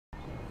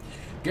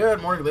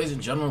Good morning, ladies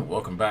and gentlemen.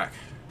 Welcome back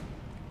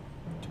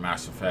to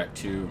Mass Effect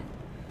 2.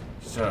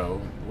 So,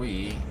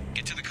 we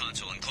get to the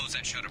console and close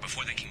that shutter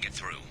before they can get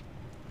through.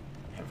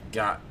 Have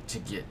got to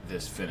get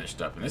this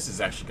finished up, and this is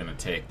actually going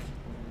to take...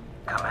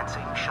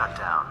 Commencing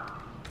shutdown.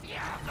 You're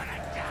gonna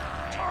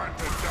die. Time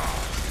to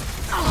die.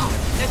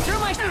 They're through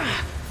my...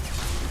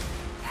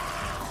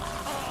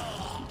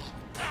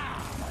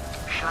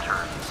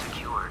 Shutter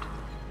secured.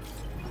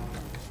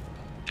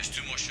 There's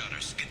 2 more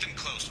shutters. Get them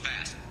closed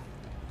fast.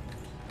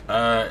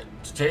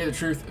 To tell you the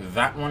truth,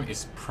 that one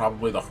is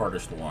probably the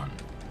hardest one,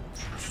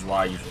 which is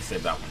why I usually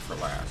save that one for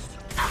last.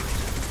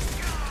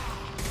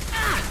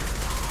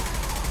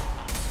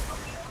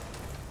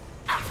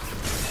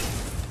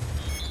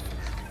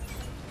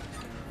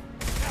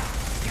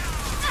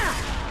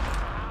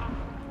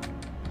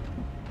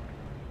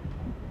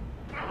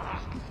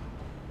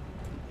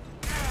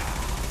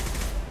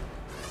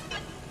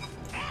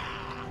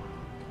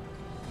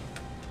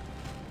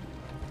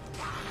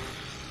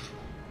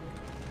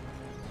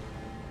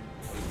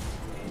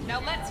 Now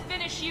let's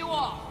finish you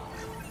off.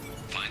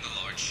 Find the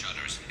large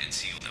shutters and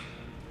seal them.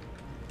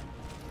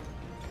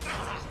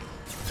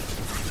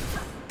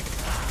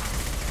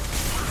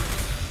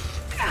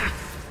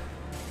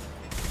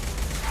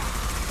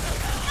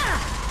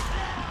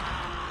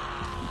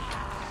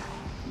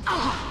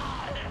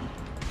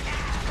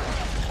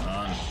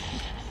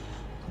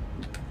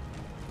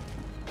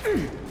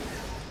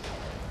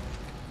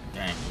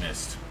 Dang,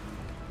 missed.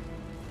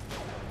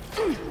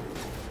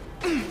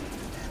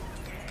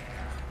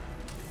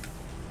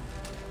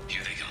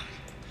 Here they come.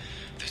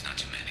 There's not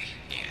too many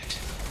yet.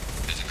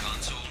 There's a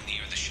console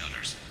near the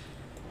shutters.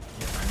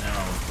 Yeah, I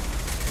know.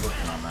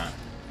 Working on that.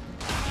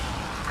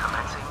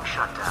 Commencing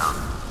shutdown.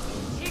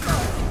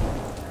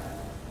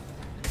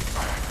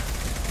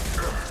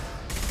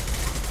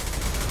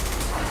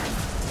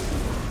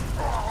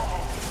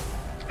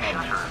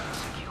 Shutter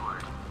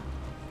secured.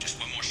 Just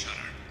 1 more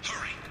shutter.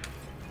 Hurry.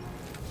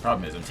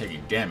 Problem is, I'm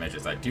taking damage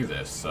as I do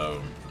this,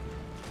 so...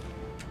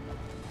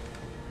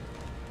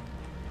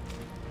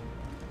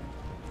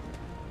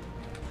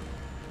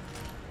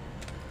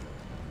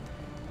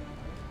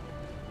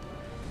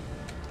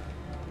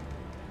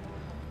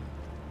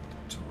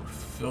 So we're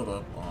filled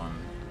up on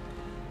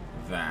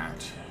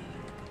that.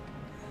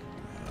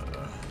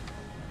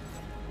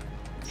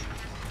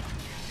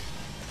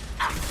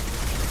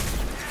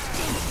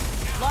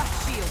 Lost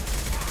shield.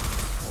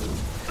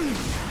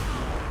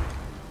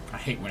 I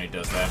hate when he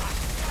does that.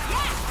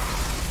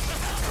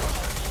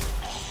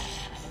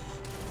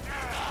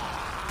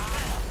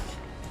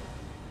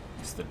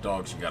 It's the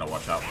dogs you gotta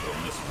watch out for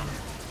in this one.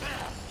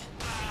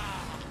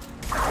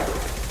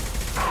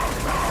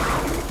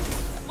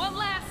 One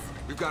last.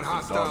 We've got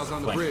hostiles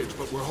on the flank. bridge,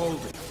 but we're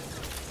holding.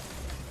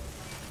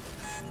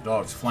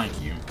 Dogs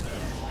flank you.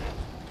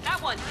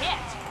 That one hit.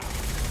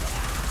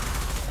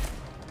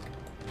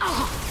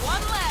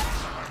 One left.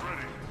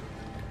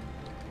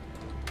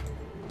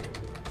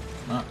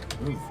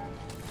 Move.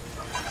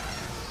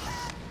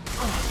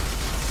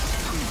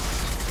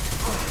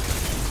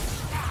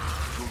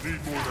 You'll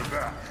need more than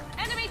that.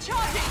 Enemy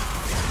charging.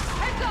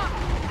 Heads up.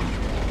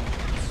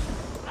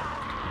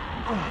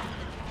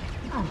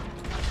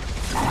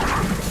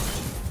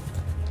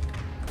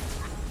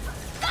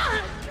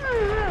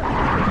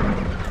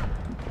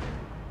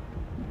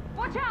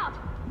 Watch out.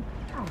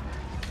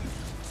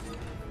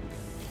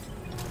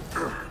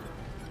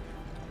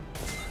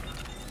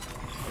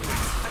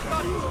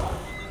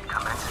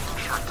 Commencing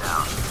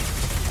shutdown.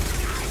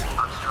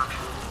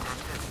 Obstruction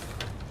detected.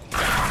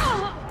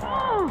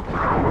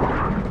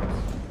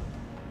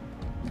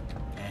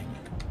 Dang.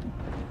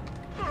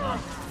 Come on.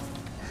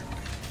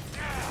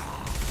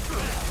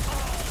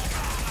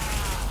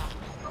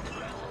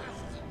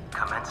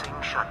 Commencing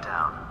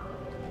shutdown.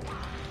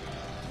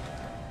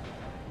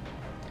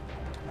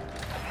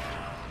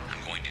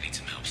 I'm going to need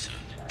some help soon.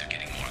 They're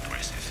getting more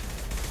aggressive.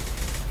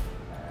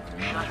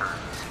 Shutter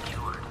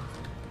secured.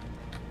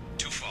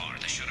 Too far.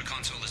 The shutter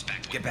console is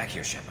back. Get back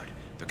here, Shepard.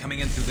 They're coming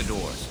in through the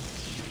doors.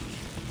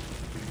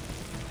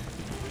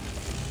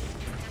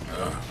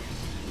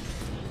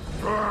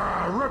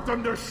 Rip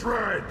them to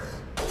shreds!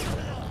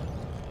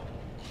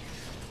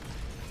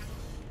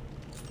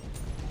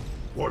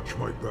 Watch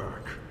my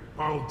back.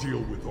 I'll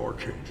deal with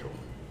Archangel.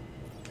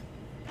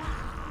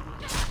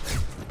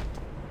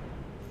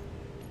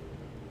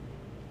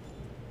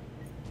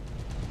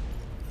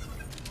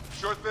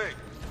 Sure thing.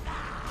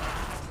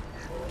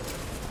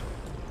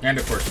 And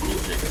of course, we'll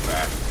take it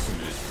back as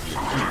soon as he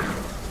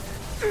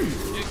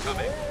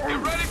Incoming. Get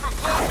ready for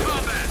close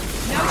combat.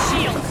 No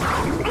shields.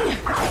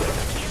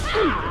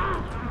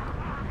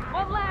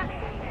 One left.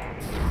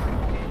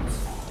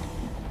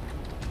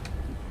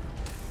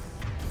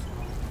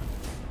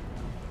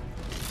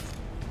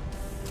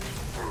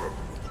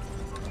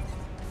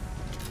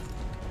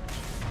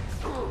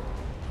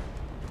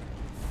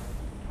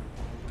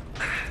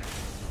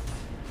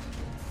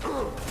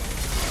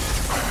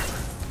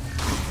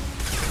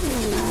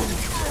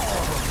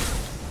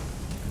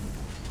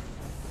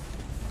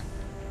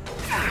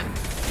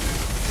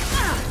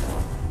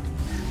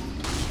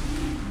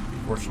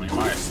 Fortunately,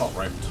 my assault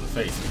rifle to the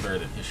face is better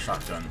than his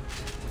shotgun.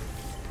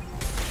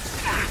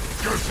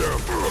 Get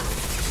them!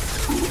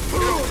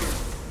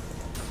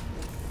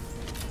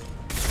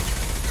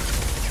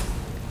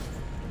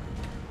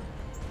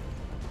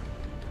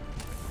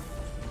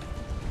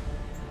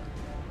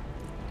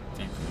 I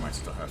think we might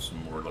still have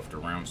some more left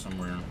around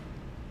somewhere.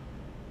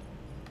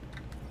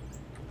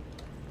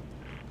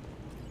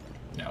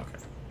 Yeah, okay.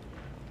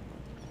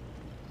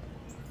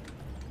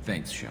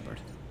 Thanks, Shepard.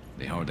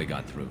 They hardly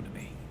got through to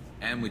me.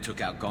 And we took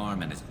out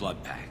Garm and his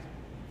blood pack.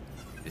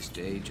 This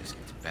day just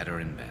gets better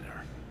and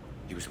better.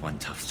 He was one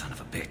tough son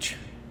of a bitch.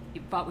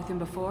 You fought with him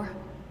before?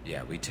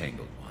 Yeah, we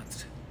tangled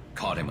once.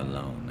 Caught him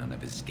alone, none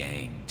of his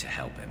gang to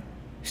help him.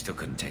 Still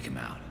couldn't take him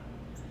out.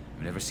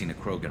 I've never seen a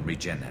Krogan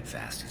regen that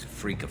fast. He's a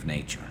freak of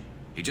nature.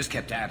 He just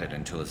kept at it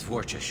until his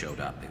Vorcha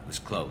showed up. It was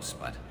close,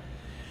 but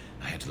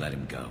I had to let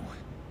him go.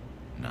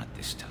 Not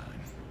this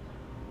time.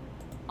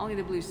 Only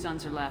the Blue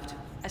Suns are left.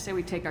 I say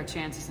we take our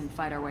chances and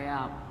fight our way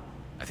out.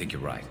 I think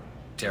you're right.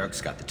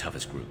 Tarek's got the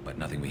toughest group, but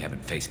nothing we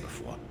haven't faced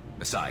before.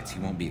 Besides, he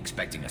won't be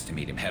expecting us to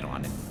meet him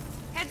head-on and...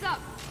 Heads up!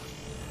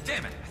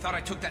 Damn it! I thought I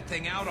took that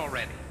thing out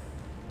already.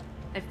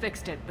 I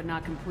fixed it, but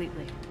not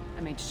completely.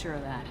 I made sure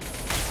of that.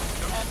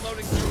 They're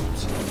offloading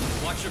troops.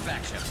 Watch your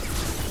back, Shepard.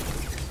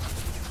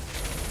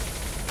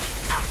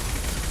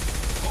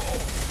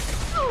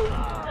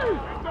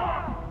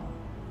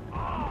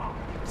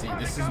 See,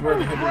 this is where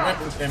the heavy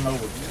weapons ammo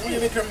would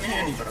really come in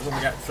handy, but I've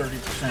only got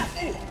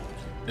 30%.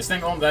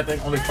 That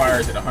thing only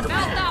fires at 100%. Not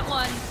that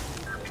one!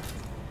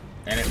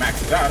 And it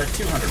maxes out at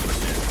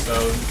 200%,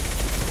 so...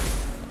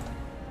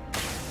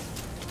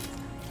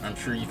 I'm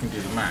sure you can do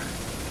the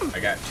math. I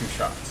got 2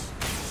 shots.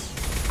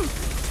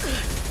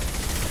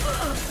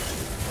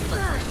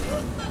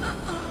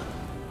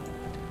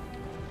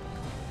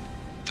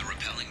 They're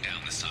rappelling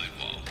down the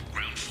sidewall.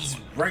 Ground He's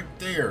floor. right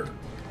there.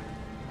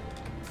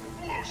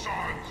 Blue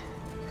Suns!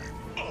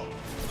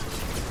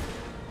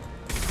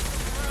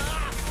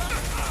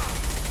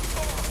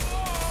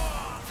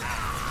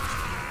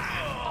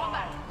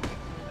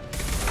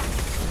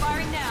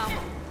 Firing now.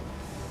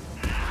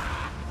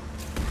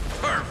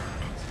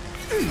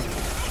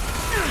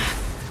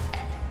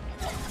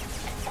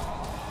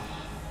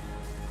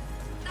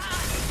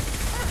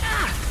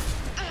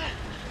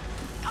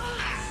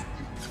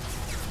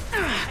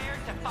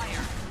 Prepared to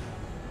fire.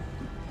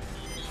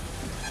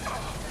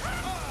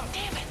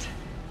 Damn it!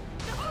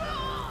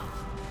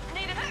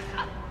 Need it.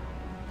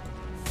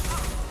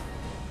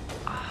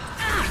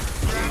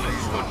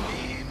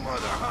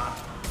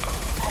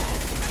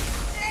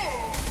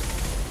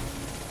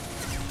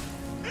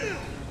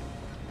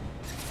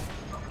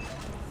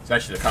 It's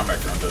actually the combat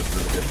drone does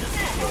really good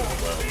distance as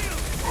well.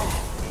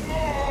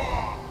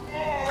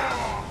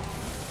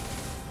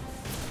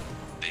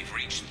 They've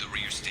reached the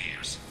rear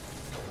stairs.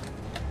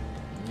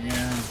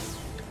 Yeah.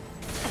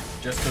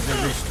 Just because they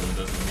reached them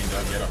doesn't mean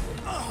they'll get up them.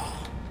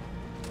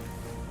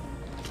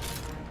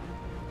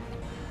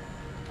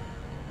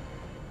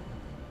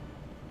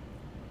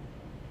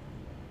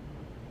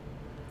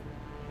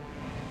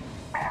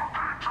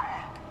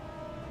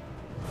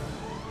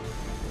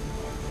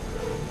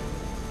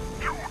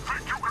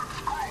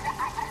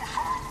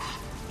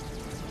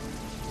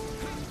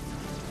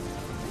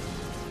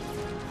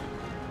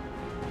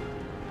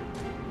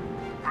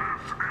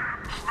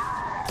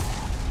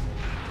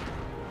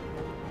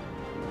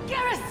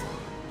 Garrus!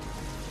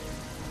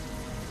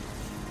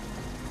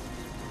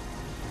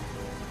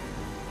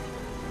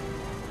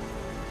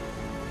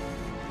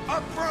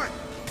 Up front!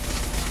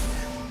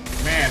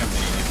 Man, I'm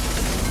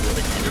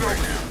really getting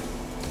right now.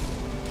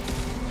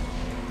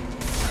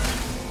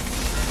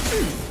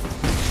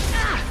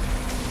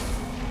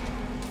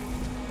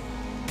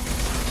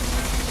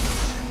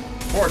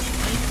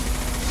 Fortunately,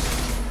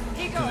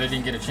 because they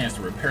didn't get a chance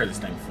to repair this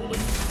thing fully.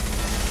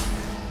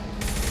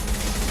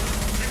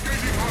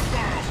 Engaging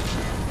hostiles!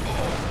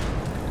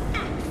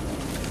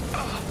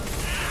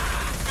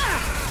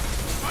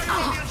 I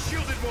only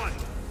unshielded one!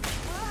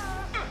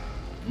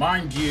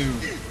 Mind you,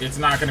 it's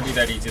not going to be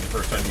that easy the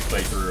first time you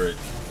play through it.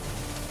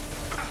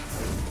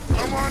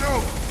 Come on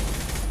over!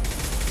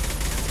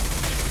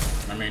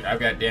 I mean, I've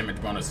got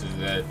damage bonuses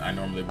that I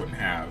normally wouldn't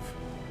have.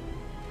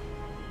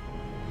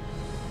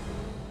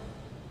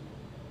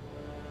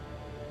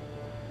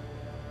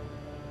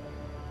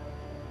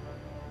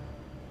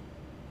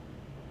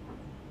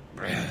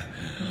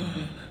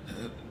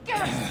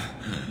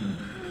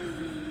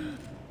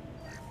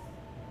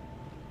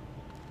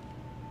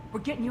 We're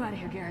getting you out of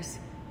here, Garrus.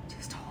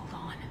 Just hold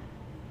on.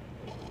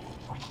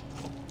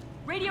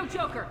 Radio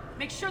Joker,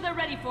 make sure they're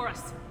ready for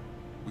us.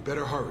 We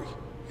better hurry.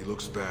 He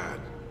looks bad.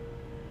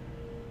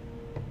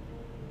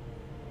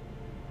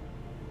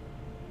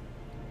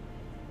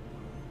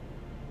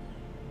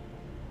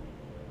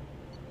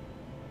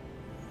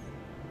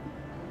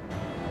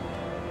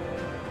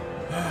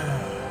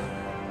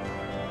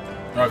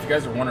 Now, if you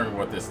guys are wondering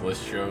what this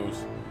list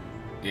shows,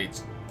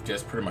 it's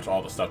just pretty much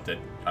all the stuff that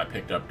I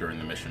picked up during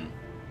the mission.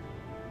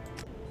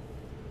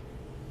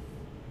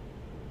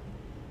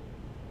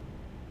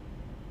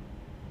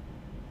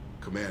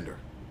 Commander,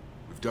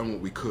 We've done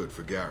what we could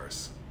for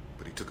Garrus,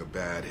 but he took a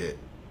bad hit.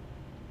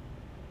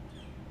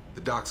 The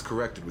doc's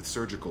corrected with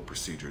surgical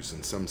procedures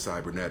and some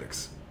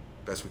cybernetics.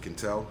 Best we can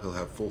tell, he'll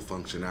have full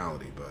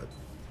functionality, but...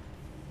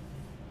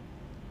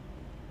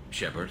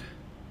 Shepard?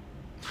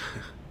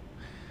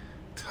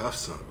 Tough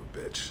son of a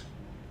bitch.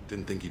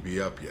 Didn't think he'd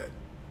be up yet.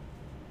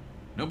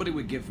 Nobody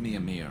would give me a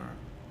mirror.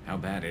 How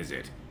bad is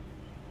it?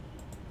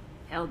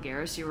 Hell,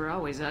 Garrus, you were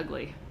always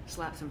ugly.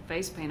 Slap some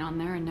face paint on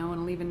there and no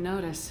one will even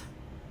notice.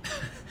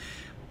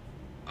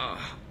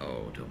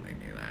 Oh, don't make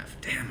me laugh.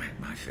 Damn it,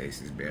 my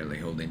face is barely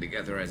holding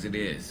together as it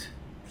is.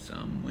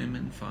 Some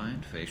women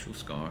find facial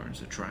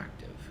scars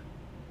attractive.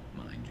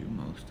 Mind you,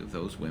 most of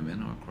those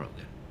women are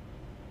Krogan.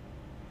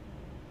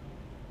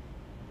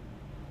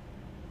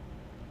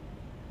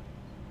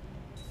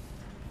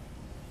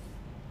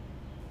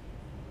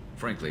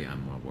 Frankly,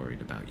 I'm more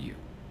worried about you.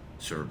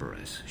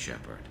 Cerberus,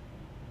 Shepard.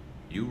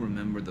 You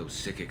remember those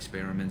sick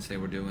experiments they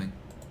were doing?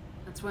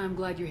 That's why I'm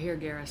glad you're here,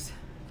 Garrus.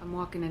 If I'm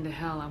walking into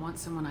hell, I want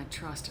someone I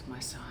trust at my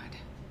side.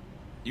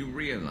 You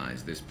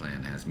realize this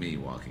plan has me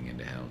walking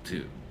into hell,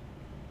 too.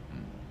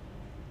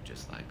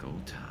 Just like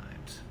old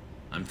times.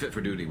 I'm fit for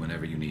duty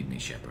whenever you need me,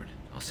 Shepard.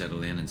 I'll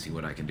settle in and see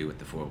what I can do with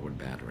the forward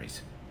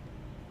batteries.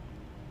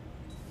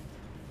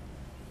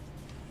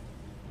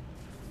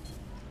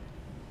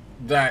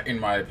 That, in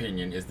my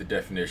opinion, is the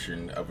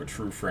definition of a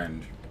true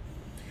friend.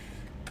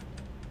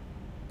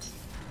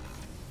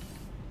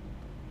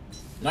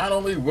 Not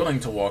only willing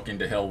to walk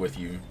into hell with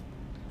you,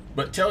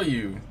 but tell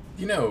you,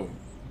 you know,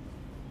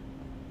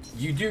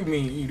 you do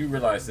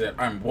realize that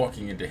I'm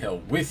walking into hell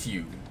with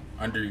you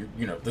under,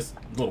 you know, this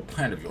little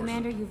plan of yours.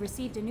 Commander, you've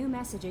received a new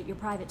message at your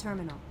private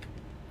terminal.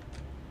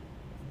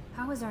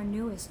 How is our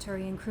newest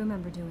Turian crew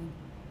member doing?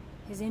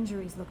 His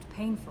injuries looked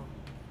painful.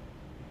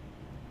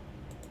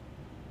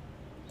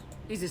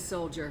 He's a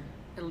soldier.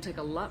 It'll take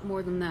a lot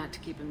more than that to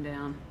keep him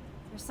down.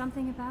 There's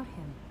something about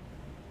him.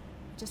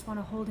 I just want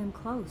to hold him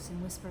close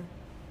and whisper,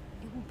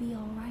 "It will be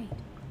all right."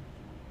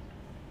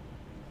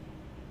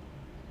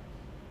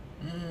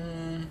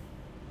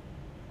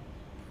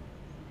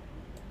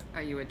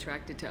 Are you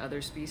attracted to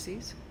other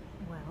species?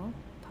 Well,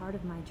 part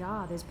of my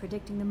job is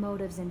predicting the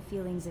motives and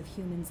feelings of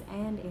humans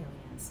and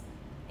aliens.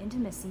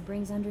 Intimacy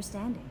brings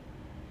understanding.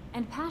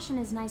 And passion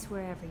is nice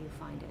wherever you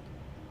find it.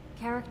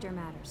 Character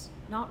matters,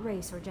 not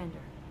race or gender.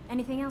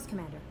 Anything else,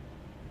 Commander?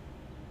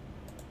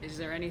 Is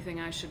there anything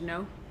I should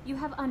know? You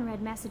have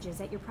unread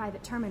messages at your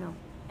private terminal.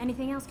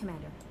 Anything else,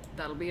 Commander?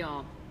 That'll be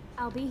all.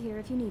 I'll be here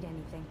if you need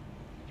anything.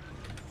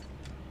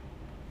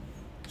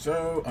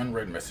 So,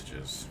 unread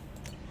messages.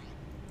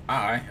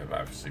 I have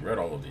obviously read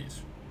all of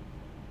these.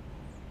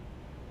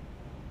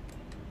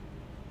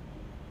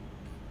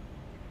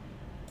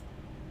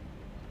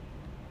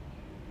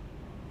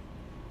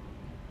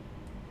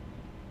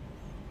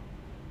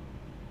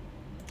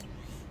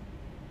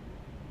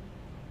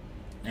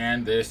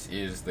 And this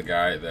is the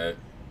guy that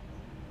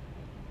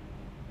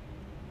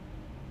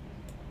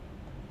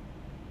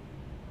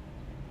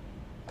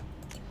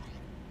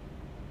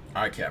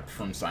I kept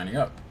from signing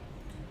up.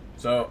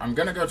 So I'm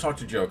gonna go talk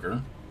to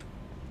Joker.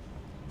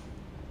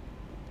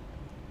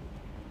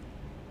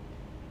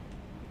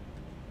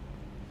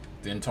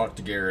 Then talk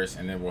to Garrus,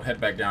 and then we'll head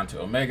back down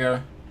to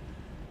Omega.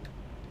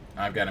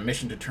 I've got a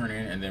mission to turn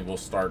in, and then we'll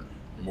start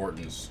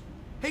Morton's.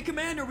 Hey,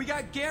 Commander, we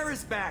got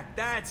Garrus back.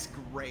 That's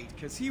great,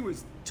 because he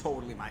was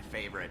totally my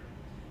favorite.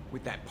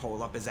 With that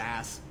pole up his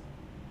ass.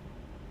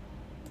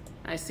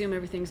 I assume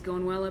everything's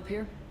going well up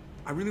here?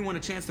 I really want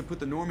a chance to put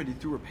the Normandy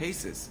through her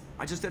paces.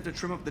 I just have to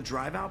trim up the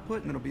drive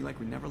output, and it'll be like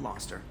we never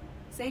lost her.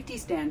 Safety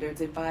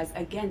standards advise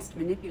against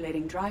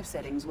manipulating drive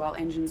settings while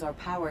engines are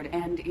powered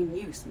and in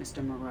use,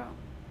 Mr. Moreau.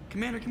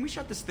 Commander, can we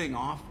shut this thing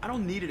off? I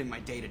don't need it in my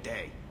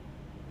day-to-day.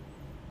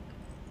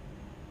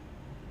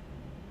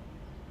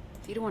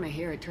 If you don't want to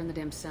hear it, turn the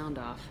damn sound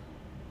off.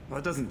 Well,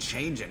 it doesn't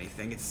change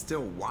anything. It's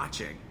still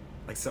watching.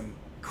 Like some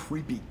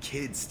creepy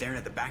kid staring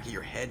at the back of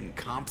your head in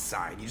comp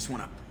side. You just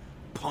want to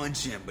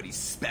punch him, but he's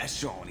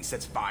special and he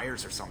sets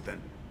fires or something.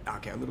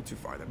 Okay, a little too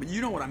far there, but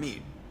you know what I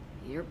mean.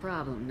 Your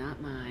problem, not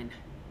mine.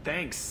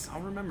 Thanks.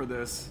 I'll remember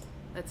this.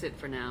 That's it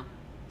for now.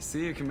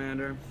 See you,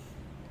 Commander.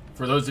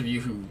 For those of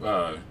you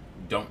who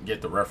don't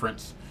get the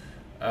reference,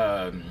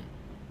 a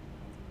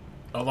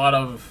lot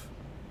of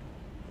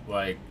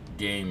like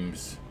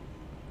games,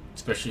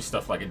 especially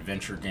stuff like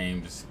adventure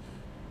games,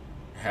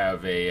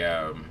 have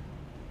a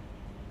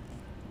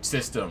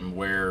system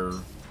where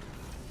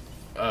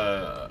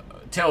a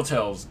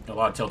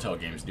lot of Telltale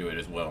games do it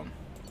as well.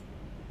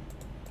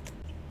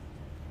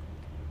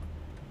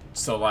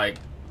 So like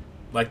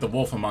The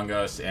Wolf Among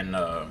Us and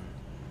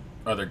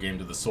other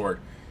games of the sort,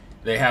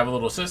 they have a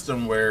little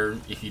system where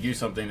if you do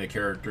something, the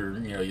character,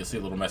 you know, you'll see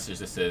a little message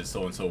that says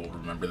so and so will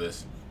remember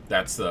this.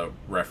 That's the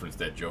reference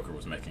that Joker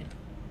was making.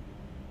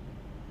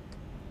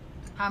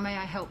 How may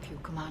I help you,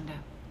 Commander?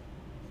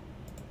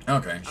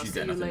 Okay, I'll she's see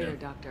got you nothing later, new.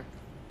 Doctor.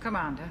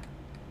 Commander.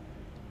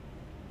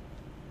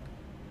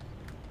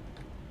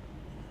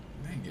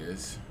 Thing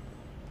is,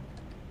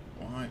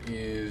 what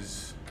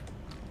is...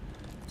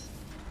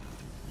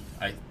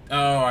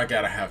 I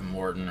gotta have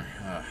Morton.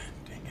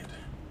 Dang it.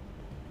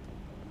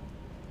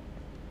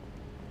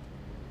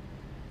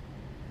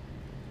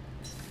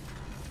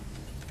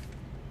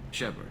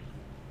 Shepard,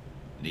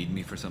 need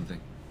me for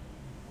something?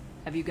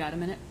 Have you got a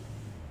minute?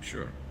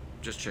 Sure.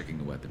 Just checking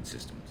the weapon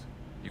systems.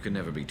 You can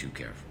never be too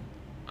careful.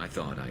 I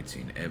thought I'd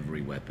seen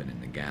every weapon in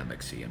the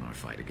galaxy in our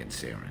fight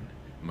against Saren.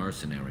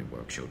 Mercenary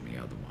work showed me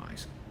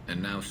otherwise.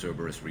 And now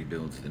Cerberus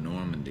rebuilds the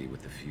Normandy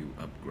with a few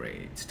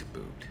upgrades to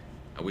boot.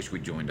 I wish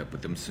we'd joined up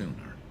with them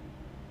sooner.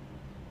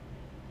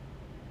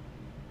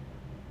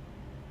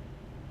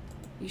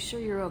 You sure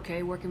you're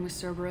okay working with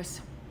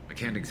Cerberus? I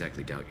can't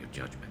exactly doubt your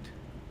judgment.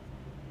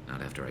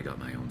 Not after I got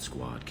my own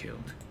squad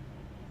killed.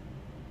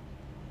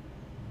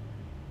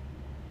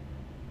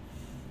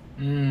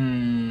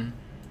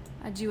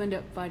 How'd you end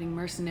up fighting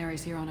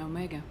mercenaries here on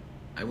Omega?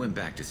 I went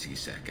back to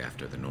C-Sec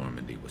after the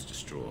Normandy was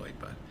destroyed,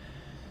 but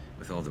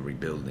with all the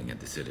rebuilding at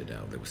the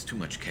Citadel, there was too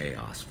much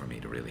chaos for me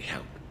to really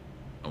help.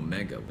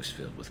 Omega was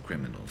filled with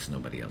criminals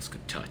nobody else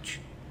could touch,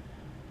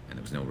 and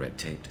there was no red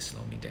tape to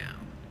slow me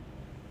down.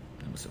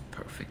 It was a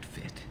perfect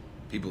fit.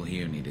 People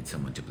here needed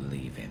someone to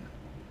believe in,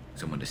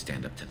 someone to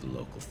stand up to the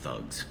local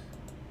thugs.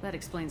 That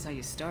explains how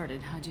you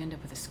started. How'd you end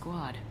up with a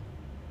squad?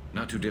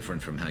 Not too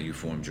different from how you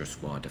formed your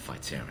squad to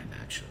fight Saren,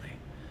 actually.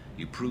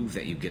 You prove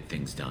that you get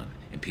things done,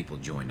 and people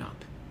join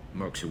up.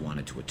 Mercs who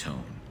wanted to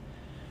atone.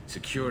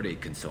 Security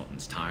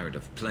consultants tired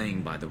of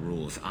playing by the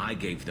rules. I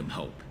gave them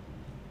hope.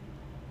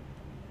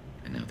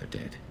 And now they're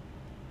dead.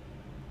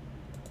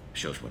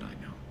 Shows what I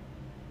know.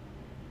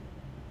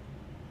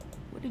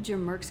 What did your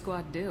merc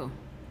squad do?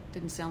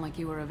 Didn't sound like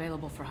you were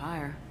available for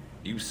hire.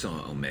 You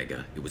saw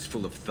Omega. It was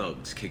full of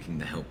thugs kicking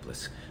the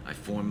helpless. I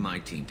formed my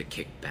team to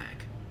kick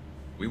back.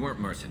 We weren't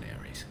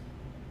mercenaries.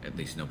 At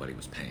least nobody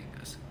was paying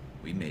us.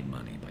 We made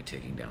money by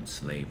taking down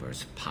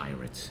slavers,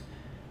 pirates,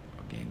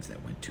 or gangs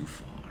that went too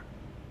far.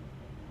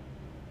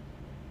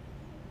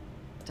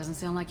 Doesn't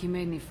sound like you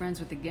made any friends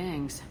with the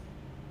gangs.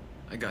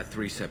 I got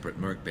 3 separate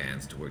merc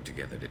bands to work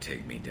together to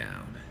take me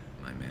down.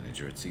 My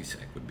manager at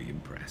C-Sec would be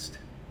impressed.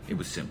 It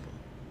was simple.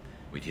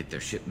 We'd hit their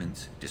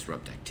shipments,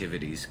 disrupt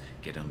activities,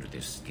 get under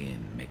their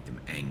skin, make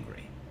them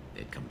angry.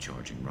 They'd come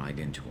charging right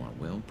into our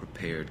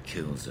well-prepared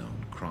kill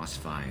zone,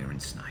 crossfire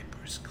and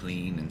snipers,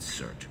 clean and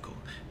surgical.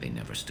 They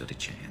never stood a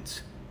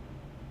chance.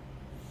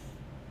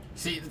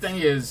 See, the thing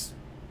is,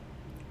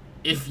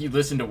 if you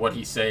listen to what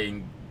he's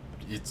saying,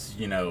 it's,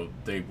 you know,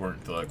 they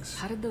weren't thugs.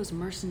 How did those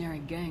mercenary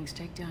gangs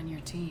take down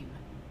your team?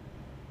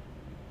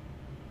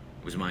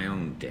 It was my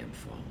own damn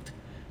fault.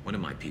 One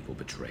of my people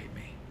betrayed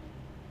me.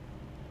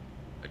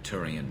 A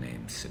Turian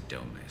named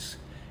Sidonis.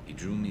 He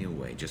drew me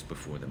away just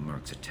before the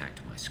mercs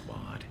attacked my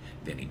squad.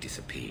 Then he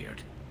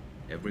disappeared.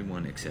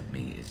 Everyone except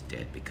me is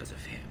dead because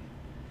of him.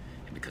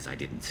 And because I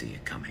didn't see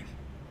it coming.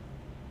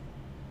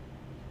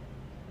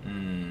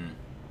 I'm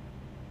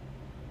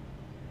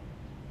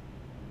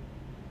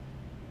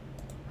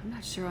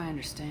not sure I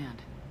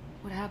understand.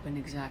 What happened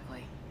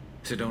exactly?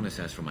 Sidonis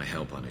asked for my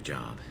help on a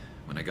job.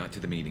 When I got to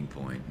the meeting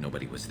point,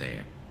 nobody was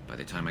there. By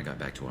the time I got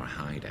back to our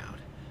hideout,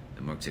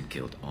 the mercs had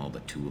killed all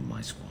but 2 of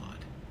my squad.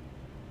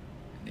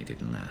 And they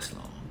didn't last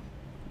long.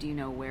 Do you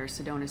know where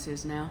Sidonis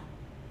is now?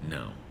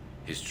 No.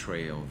 His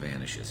trail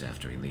vanishes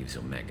after he leaves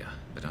Omega,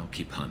 but I'll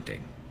keep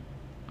hunting.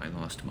 I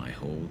lost my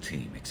whole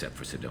team except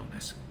for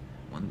Sidonis.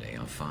 One day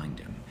I'll find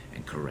him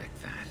and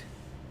correct that.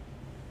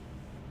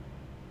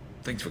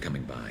 Thanks for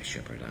coming by,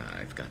 Shepard.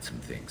 I've got some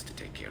things to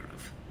take care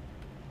of.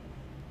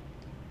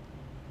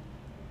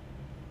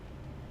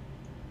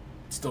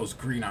 It's those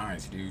green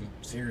eyes, dude.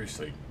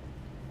 Seriously.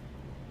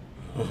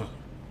 Ugh.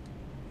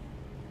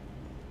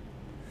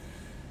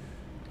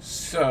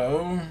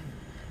 So,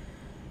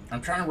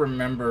 I'm trying to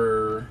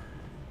remember.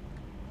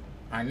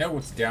 I know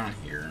what's down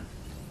here.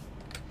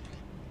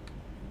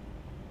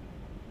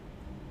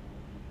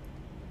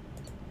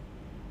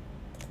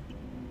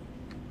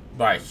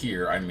 By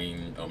here, I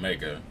mean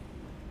Omega.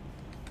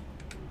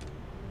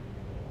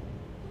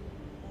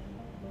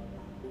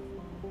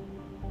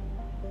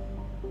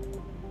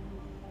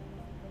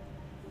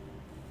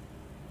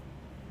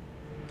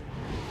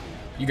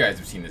 You guys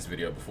have seen this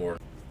video before.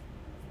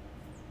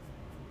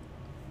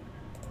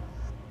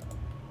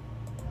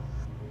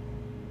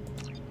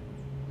 I'm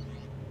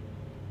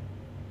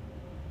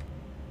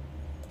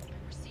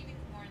receiving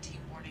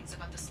quarantine warnings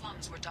about the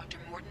slums where Dr.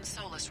 Morton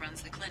Solus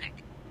runs the clinic.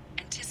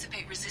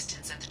 Anticipate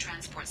resistance at the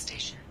transport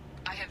station.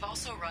 I have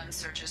also run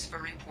searches for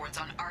reports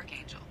on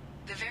Archangel.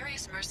 The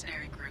various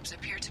mercenary groups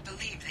appear to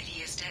believe that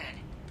he is dead.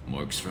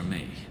 Works for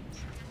me.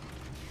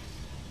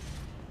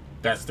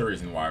 That's the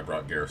reason why I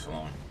brought Garrus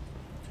along.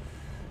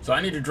 So I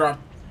need to drop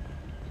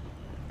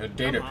a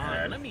data Come on,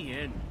 pad. let me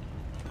in.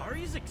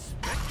 Ari's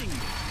expecting me.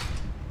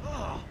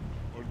 Ugh.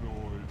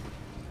 Annoyed.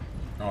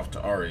 Off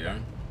to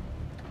Aria.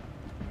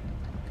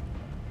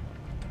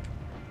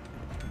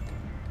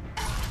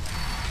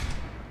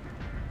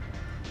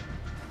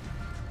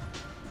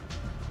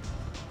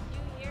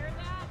 You hear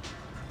that?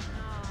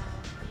 No,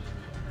 me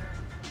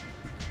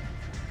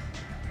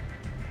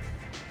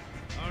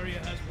neither. Aria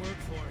has work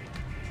for you.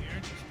 You're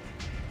interested.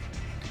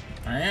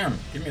 I am.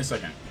 Give me a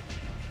second.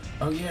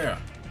 Oh, yeah.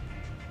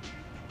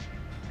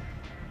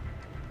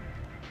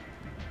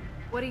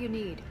 What do you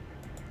need?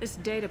 This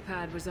data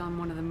pad was on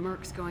one of the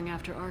mercs going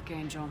after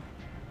Archangel.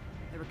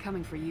 They were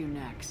coming for you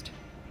next.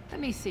 Let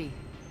me see.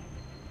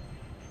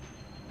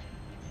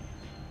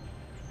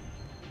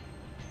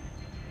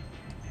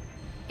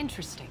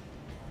 Interesting.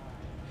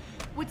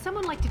 Would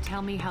someone like to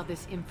tell me how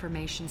this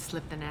information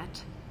slipped the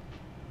net?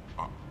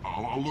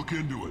 I'll look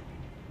into it.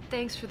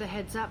 Thanks for the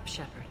heads up,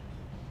 Shepard.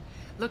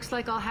 Looks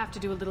like I'll have to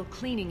do a little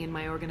cleaning in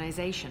my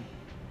organization.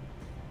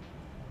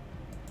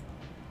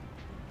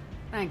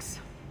 Thanks.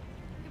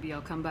 Maybe I'll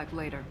come back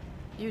later.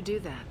 You do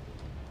that.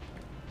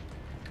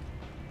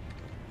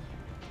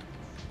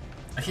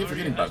 I keep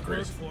forgetting about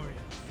Grace. For you,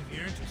 if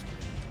you're interested.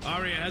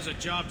 Arya has a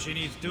job she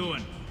needs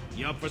doing.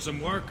 You up for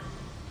some work?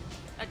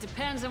 That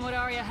depends on what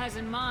Arya has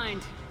in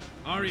mind.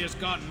 Arya's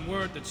gotten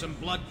word that some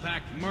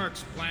blood-packed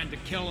mercs plan to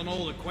kill an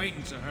old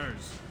acquaintance of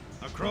hers.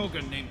 A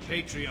Krogan named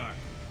Patriarch.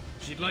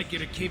 She'd like you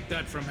to keep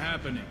that from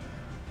happening.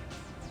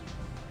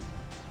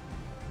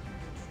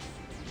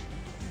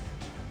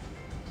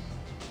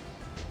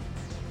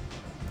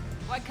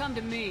 Why come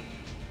to me?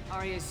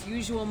 Arya's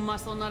usual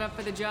muscle not up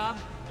for the job?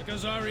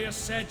 Because Arya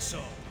said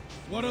so.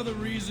 What other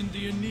reason do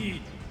you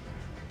need?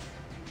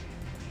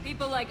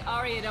 People like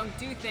Arya don't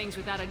do things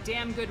without a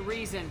damn good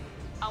reason.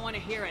 I want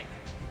to hear it.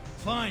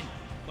 Fine,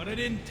 but I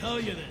didn't tell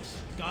you this.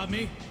 Got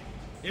me?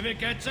 If it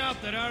gets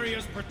out that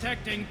Arya's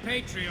protecting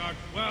Patriarch,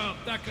 well,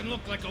 that can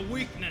look like a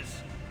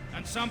weakness.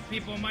 And some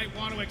people might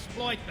want to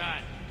exploit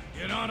that.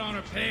 You're not on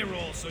her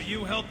payroll, so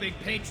you helping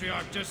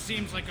Patriarch just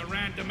seems like a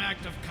random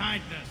act of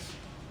kindness.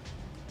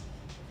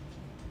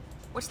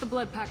 What's the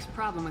Blood Pack's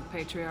problem with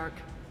Patriarch?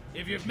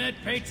 If you've met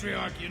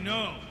Patriarch, you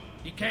know.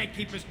 He can't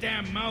keep his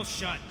damn mouth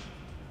shut.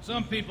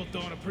 Some people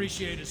don't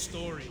appreciate his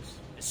stories,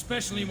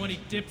 especially when he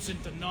dips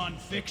into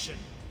non-fiction.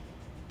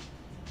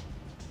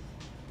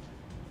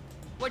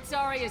 What's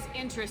Arya's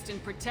interest in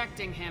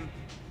protecting him?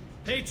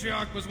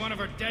 Patriarch was one of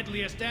her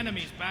deadliest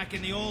enemies back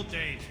in the old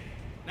days.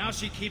 Now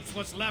she keeps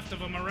what's left of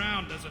him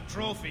around as a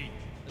trophy.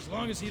 As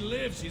long as he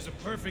lives, he's a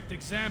perfect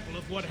example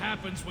of what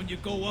happens when you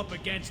go up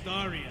against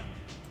Arya.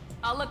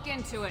 I'll look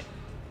into it.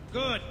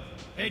 Good.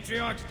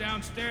 Patriarch's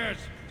downstairs,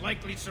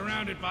 likely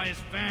surrounded by his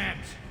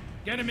fans.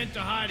 Get him into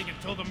hiding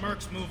until the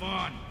mercs move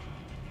on.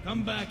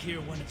 Come back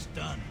here when it's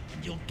done,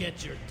 and you'll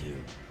get your due.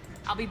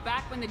 I'll be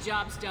back when the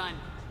job's done.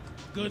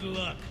 Good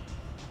luck.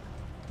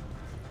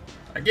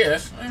 I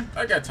guess.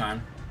 I got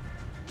time.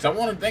 So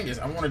the thing is,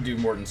 I want to do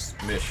Morton's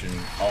mission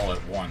all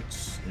at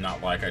once,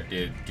 not like I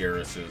did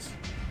Garrus's.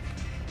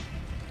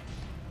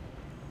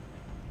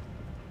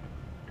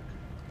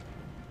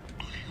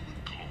 A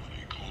human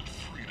colony called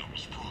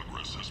Freedom's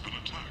Progress has been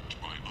attacked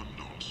by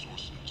unknown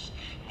sources,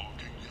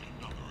 marking yet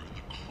another in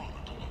the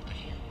chronicle of the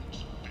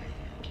humans'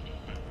 failure to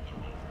defend their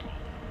own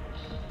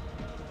colonies.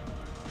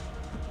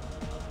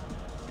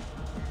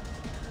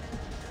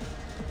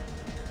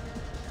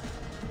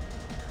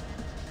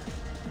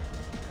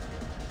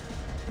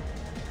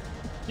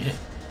 Yeah.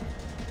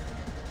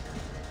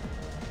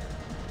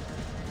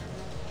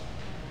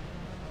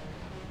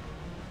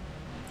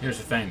 Here's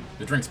the thing.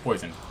 The drink's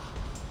poisoned.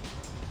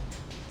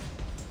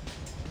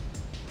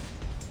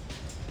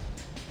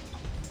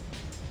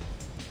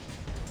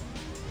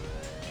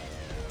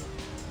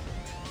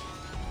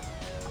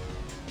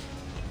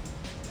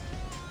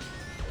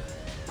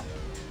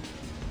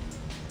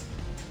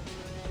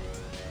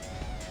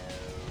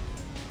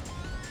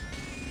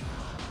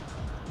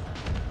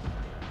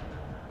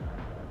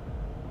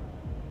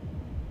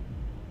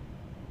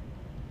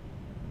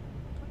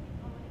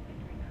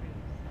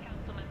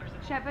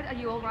 Shepard, are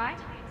you all right?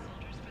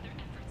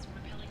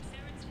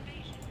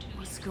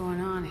 What's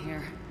going on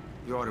here?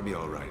 You ought to be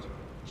all right.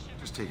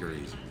 Just take her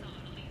easy.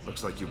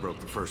 Looks like you broke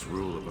the first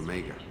rule of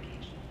Omega.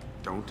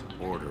 Don't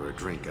order a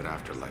drink at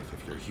Afterlife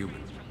if you're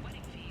human.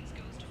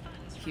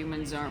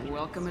 Humans aren't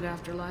welcome at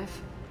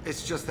Afterlife?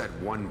 It's just that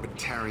one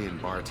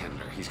Batarian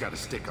bartender. He's got a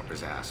stick up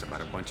his ass about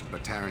a bunch of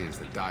Batarians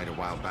that died a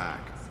while back.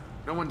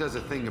 No one does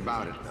a thing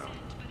about it, though.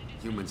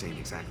 Humans ain't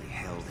exactly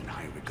held in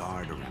high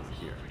regard around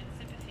here.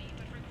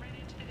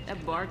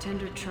 That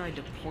bartender tried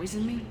to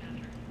poison me?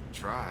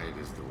 Tried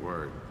is the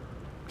word.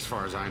 As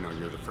far as I know,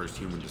 you're the first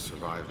human to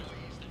survive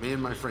it. Me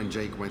and my friend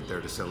Jake went there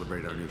to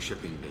celebrate our new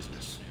shipping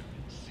business.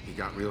 He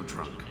got real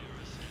drunk,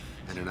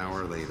 and an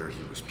hour later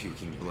he was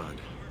puking blood.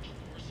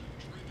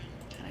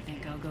 I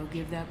think I'll go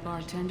give that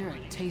bartender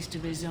a taste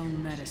of his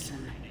own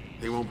medicine.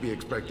 He won't be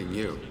expecting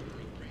you,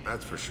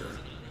 that's for sure.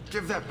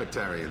 Give that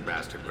Batarian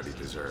bastard what he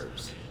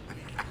deserves.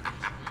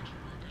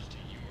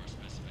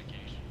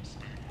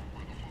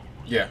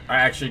 Yeah, I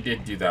actually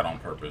did do that on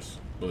purpose,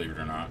 believe it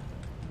or not.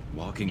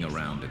 Walking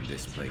around in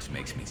this place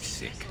makes me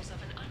sick.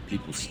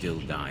 People still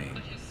dying.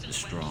 The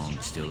strong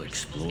still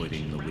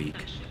exploiting the weak.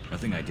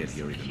 Nothing I did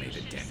here even made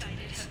a dent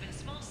in this.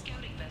 Small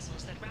scouting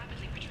vessels that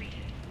rapidly retreated.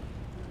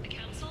 The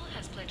Council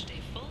has pledged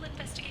a full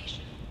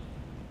investigation.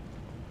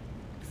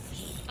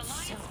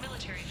 Alliance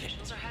military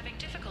officials are having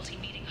difficulty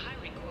meeting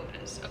hiring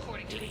quotas,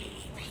 according to...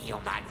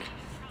 Human,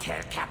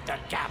 tell Captain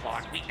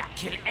Gavorn we not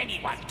kill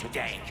anyone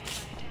today.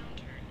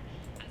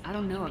 I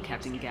don't know a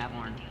Captain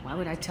Gavorn. Why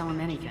would I tell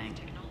him anything?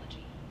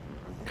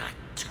 Not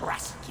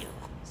trust you.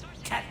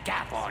 Tell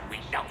Gavorn we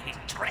know his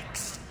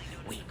tricks.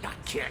 We not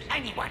kill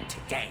anyone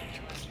today.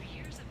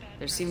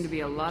 There seem to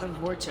be a lot of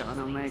Vorcha on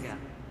Omega.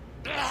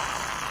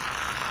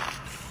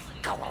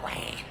 Go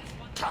away.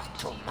 Talk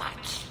too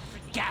much.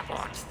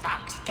 Gavorn's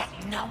thugs get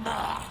no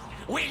more.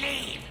 We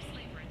leave.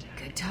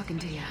 Good talking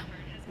to you.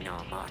 No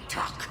more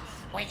talk.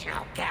 We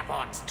know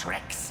Gavorn's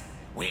tricks.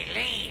 We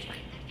leave.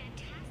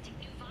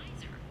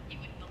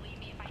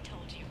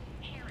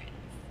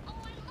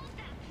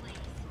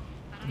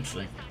 Let's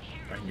see if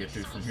I can get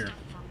through from here.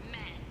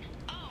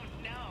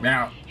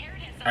 Now,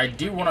 I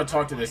do want to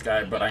talk to this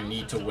guy, but I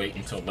need to wait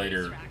until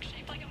later.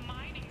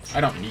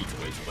 I don't need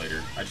to wait till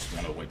later. I just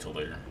want to wait till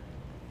later.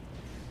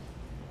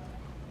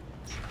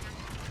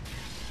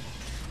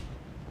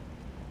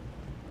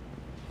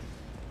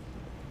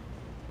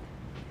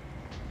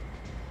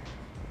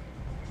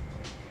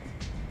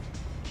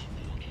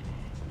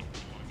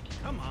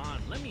 Come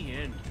on, let me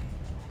in.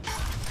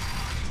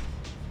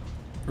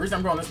 The reason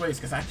I'm going this way is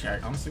because actually I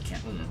honestly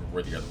can't remember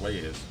where the other way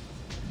is.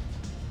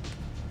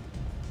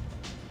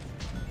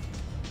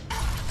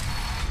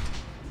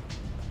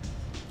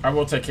 I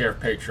will take care of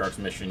Patriarch's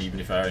mission even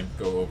if I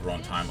go over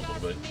on time a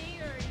little bit. Me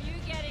or are you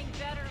getting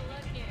better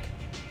looking?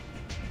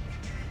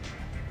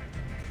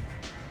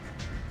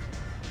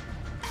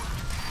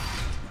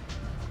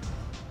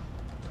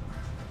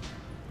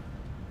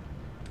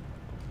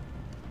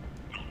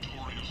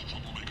 Notorious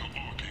troublemaker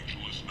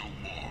Archangel is no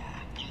more.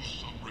 Blue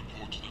Sun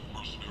reports that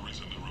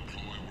mercenaries and their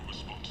employ were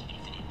responsible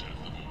for the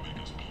death of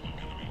Omega's public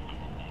enemy #1.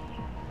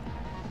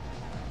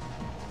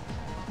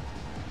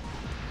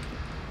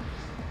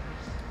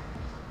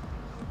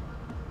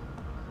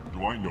 Do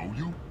I know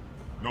you?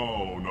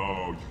 No,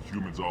 you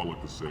humans all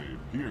look the same.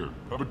 Here,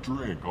 have a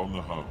drink on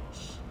the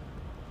house.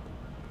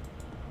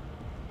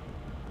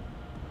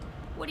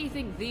 What do you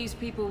think these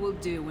people will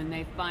do when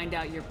they find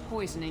out you're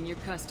poisoning your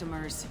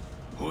customers?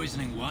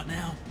 Poisoning what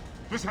now?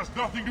 This has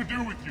nothing to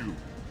do with you.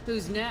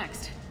 Who's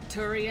next?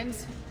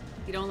 Turians?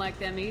 You don't like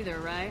them either,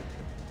 right?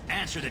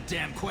 Answer the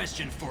damn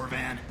question,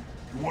 Forvan.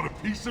 You want a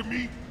piece of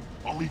me?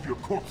 I'll leave your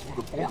corpse for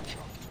the Borgia.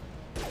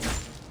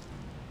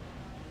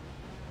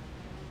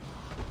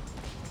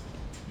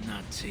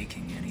 Not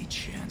taking any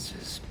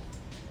chances.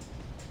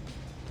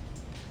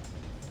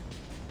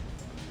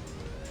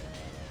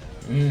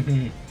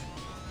 Mm-hmm.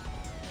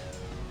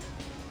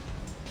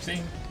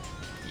 See?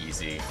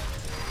 Easy.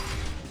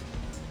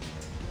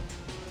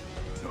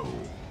 No.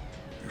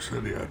 You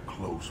said he had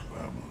close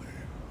family.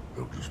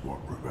 They'll just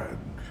want revenge.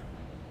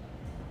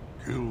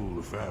 Kill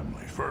the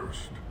family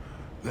first.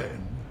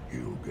 Then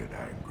he'll get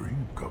angry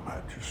and come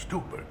at you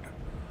stupid.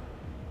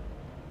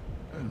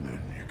 And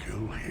then you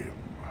kill him.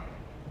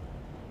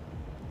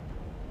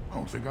 I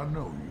don't think I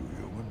know you,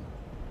 human.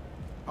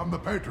 I'm the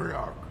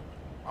Patriarch.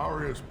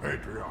 Aria's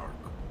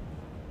Patriarch.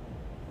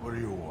 What do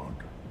you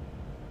want?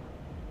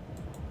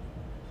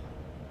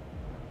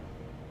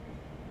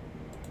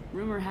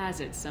 Rumor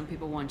has it some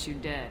people want you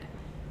dead.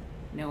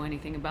 Know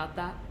anything about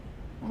that?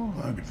 Oh,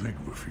 I can think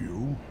of a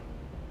few.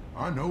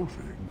 I know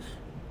things.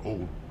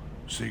 Old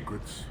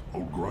secrets,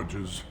 old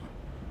grudges.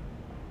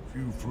 A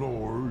few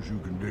floors you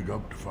can dig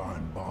up to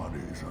find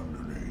bodies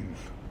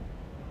underneath.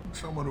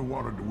 Someone who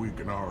wanted to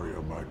weaken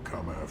Aria might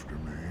come after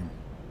me.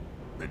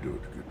 They do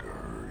it to get to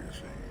her, you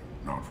see,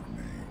 not for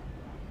me.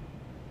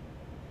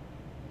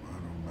 I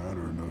don't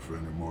matter enough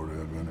anymore to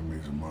have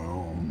enemies of my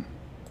own.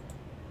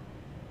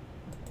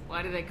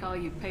 Why do they call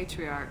you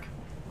Patriarch?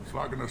 It's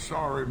like an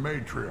Asari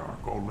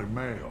matriarch, only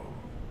male.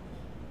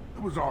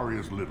 It was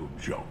Aria's little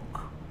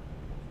joke.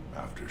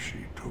 After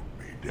she took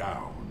me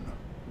down,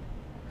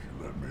 she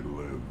let me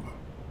live.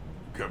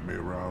 Kept me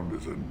around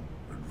as an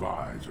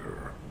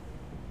advisor.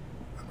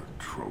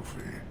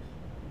 Trophy.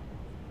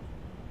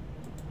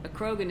 A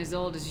Krogan as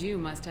old as you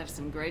must have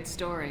some great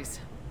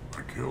stories.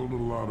 I killed a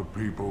lot of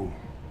people,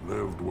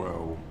 lived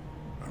well,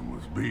 and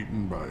was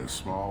beaten by a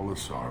small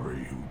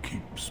Asari who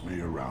keeps me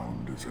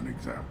around as an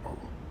example.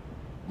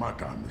 My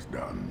time is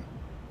done.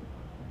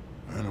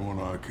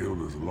 Anyone I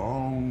killed is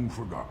long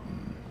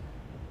forgotten.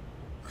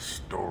 The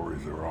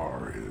stories are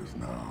Aria's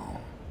now.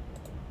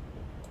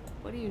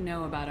 What do you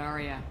know about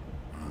Aria?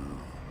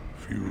 A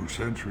few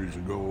centuries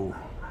ago,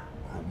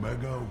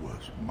 Omega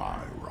was my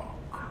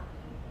rock.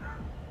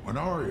 When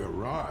Aria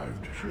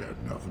arrived, she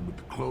had nothing but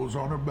the clothes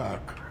on her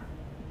back.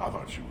 I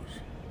thought she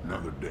was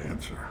another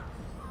dancer.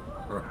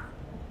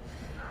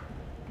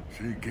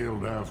 She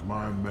killed half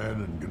my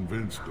men and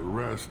convinced the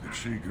rest that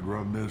she could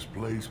run this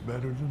place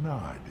better than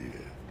I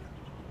did.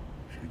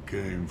 She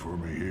came for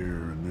me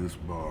here in this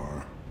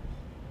bar.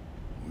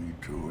 We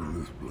tore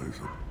this place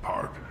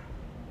apart.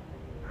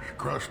 She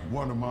crushed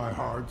one of my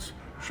hearts,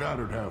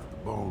 shattered half the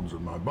bones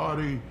in my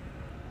body,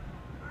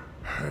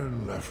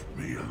 and left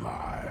me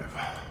alive.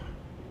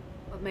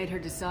 What made her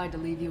decide to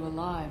leave you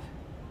alive?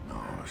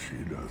 No, she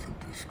doesn't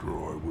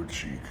destroy what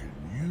she can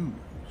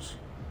use.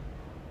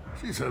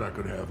 She said I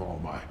could have all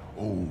my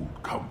old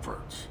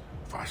comforts.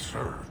 I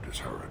served as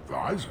her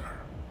advisor.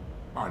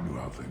 I knew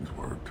how things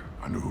worked.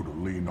 I knew who to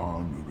lean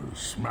on, who to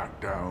smack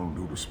down,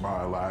 who to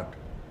smile at.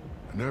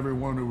 And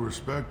everyone who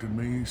respected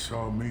me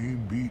saw me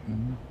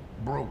beaten,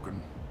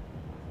 broken.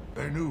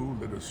 They knew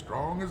that as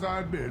strong as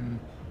I'd been,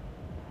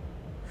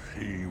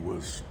 she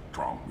was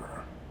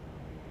stronger.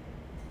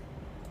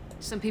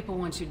 Some people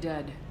want you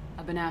dead.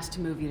 I've been asked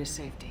to move you to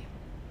safety.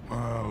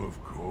 Well,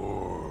 of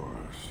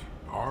course.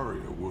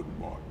 Arya wouldn't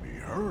want me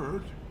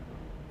hurt.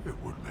 It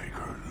would make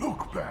her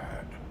look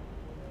bad.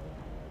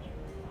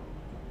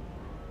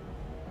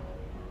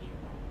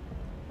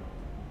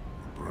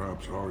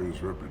 Perhaps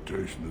Arya's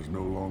reputation is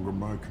no longer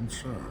my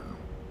concern.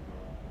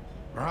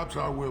 Perhaps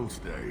I will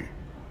stay.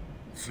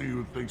 See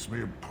who thinks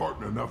me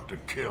important enough to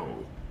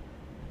kill.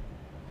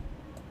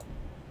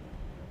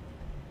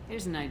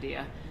 Here's an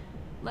idea.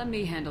 Let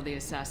me handle the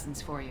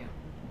assassins for you.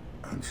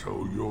 And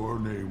so your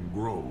name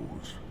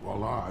grows,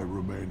 while I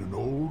remain an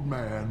old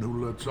man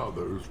who lets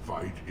others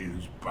fight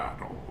his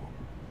battle.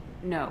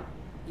 No.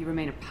 You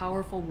remain a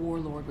powerful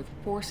warlord with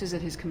forces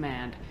at his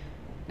command,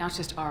 not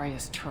just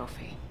Arya's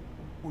trophy.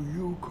 Well,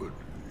 you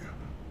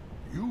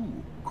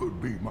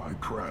could be my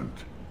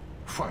Trent,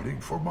 fighting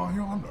for my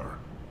honor.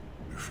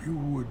 If you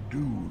would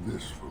do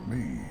this for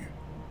me,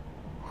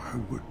 I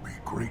would be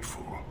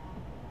grateful.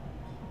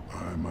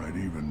 I might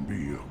even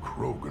be a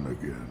Krogan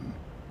again.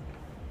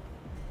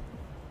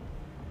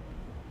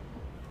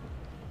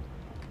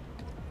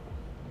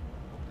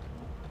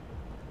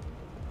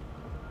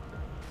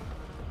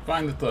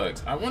 Find the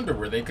thugs. I wonder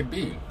where they could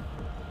be.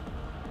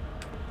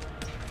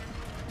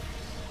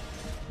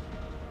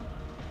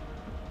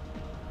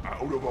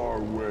 Out of our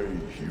way,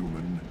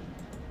 human.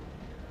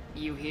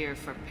 You here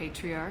for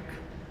Patriarch?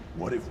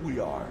 What if we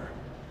are?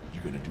 You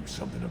gonna do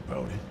something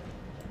about it?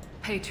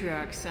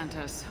 Patriarch sent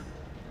us.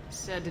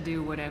 Said to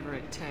do whatever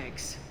it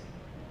takes.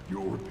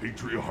 Your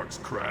Patriarch's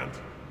Krant?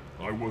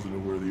 I wasn't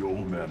aware the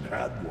old man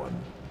had one.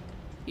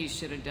 You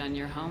should have done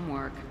your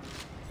homework.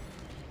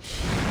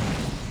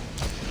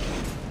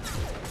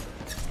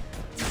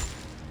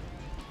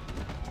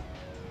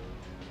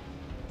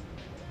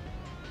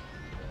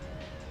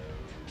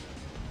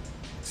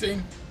 See?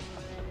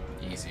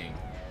 Easy.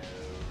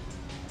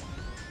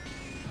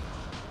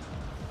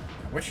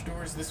 Which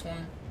door is this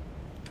one?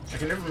 I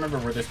can never remember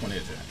where this one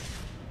is at.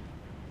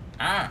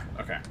 Ah,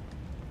 okay.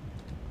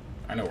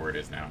 I know where it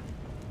is now.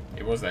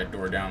 It was that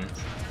door down.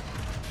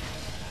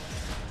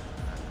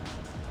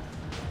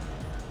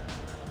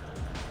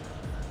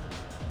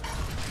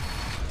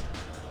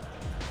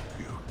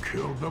 You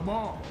killed them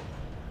all.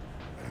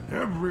 And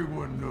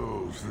everyone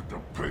knows that the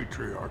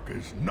Patriarch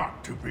is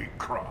not to be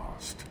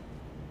crossed.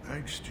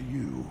 Thanks to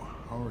you,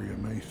 Arya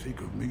may think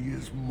of me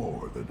as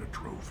more than a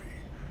trophy.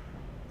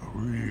 A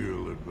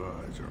real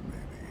advisor,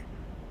 maybe.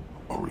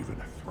 Or even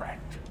a threat.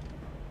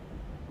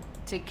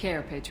 Take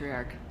care,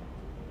 Patriarch.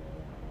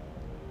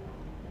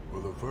 For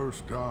the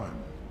first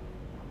time,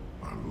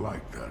 I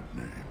like that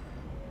name.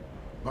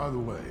 By the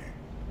way,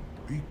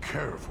 be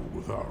careful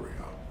with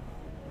Arya.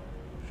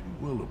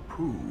 She will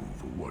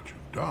approve of what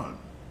you've done,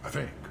 I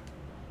think.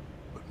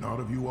 But not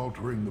of you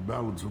altering the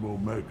balance of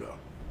Omega.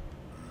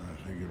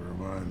 I think it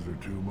reminds her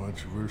too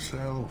much of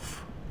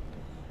herself.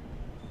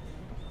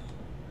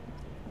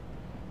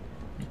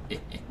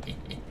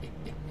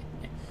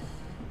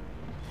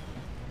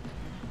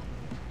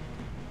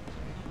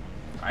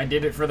 I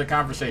did it for the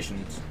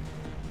conversations.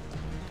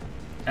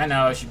 And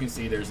now, as you can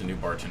see, there's a new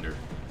bartender.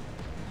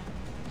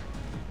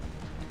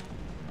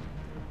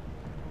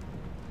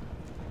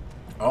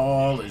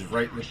 All is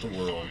right with the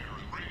world.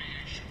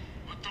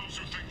 Let those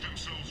who think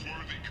themselves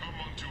worthy come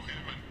unto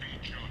him and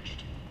be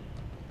judged.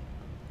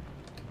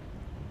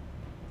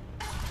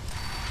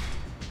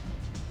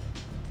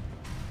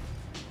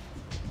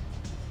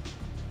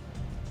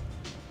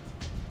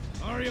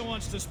 Arya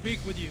wants to speak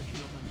with you,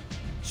 human.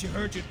 She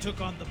heard you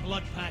took on the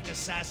Blood Pack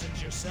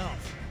assassins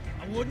yourself.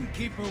 I wouldn't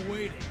keep her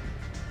waiting.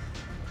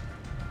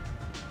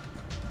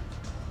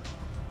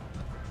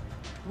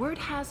 Word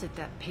has it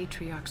that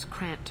Patriarch's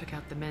Krant took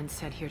out the men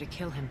sent here to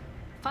kill him.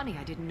 Funny,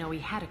 I didn't know he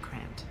had a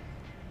Krant.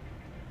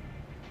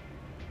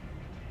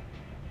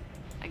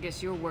 I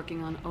guess you're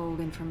working on old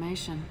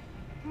information.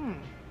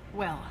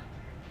 Well,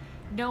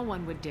 no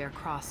one would dare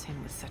cross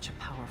him with such a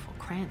powerful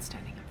Krant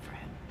standing up for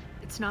him.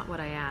 It's not what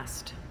I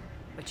asked,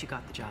 but you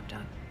got the job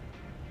done.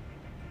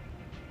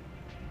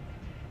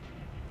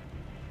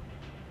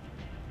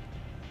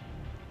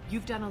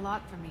 You've done a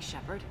lot for me,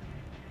 Shepard.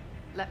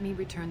 Let me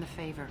return the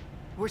favor.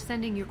 We're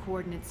sending your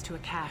coordinates to a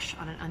cache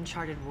on an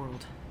uncharted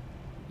world.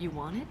 You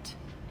want it?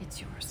 It's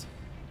yours.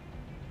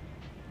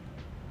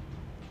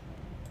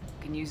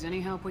 Can use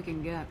any help we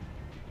can get.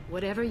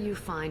 Whatever you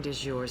find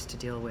is yours to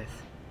deal with.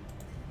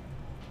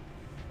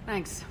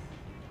 Thanks.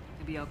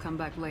 Maybe I'll come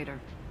back later.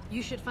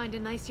 You should find a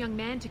nice young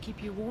man to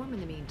keep you warm in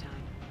the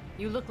meantime.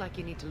 You look like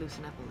you need to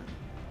loosen up a little.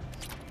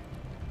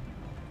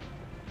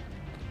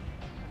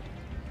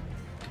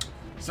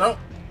 So,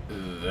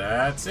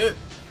 that's it.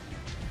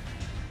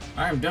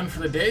 I am done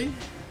for the day.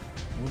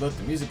 We'll let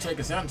the music take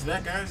us out into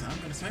that, guys. I'm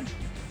going to say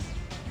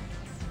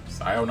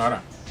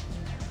sayonara.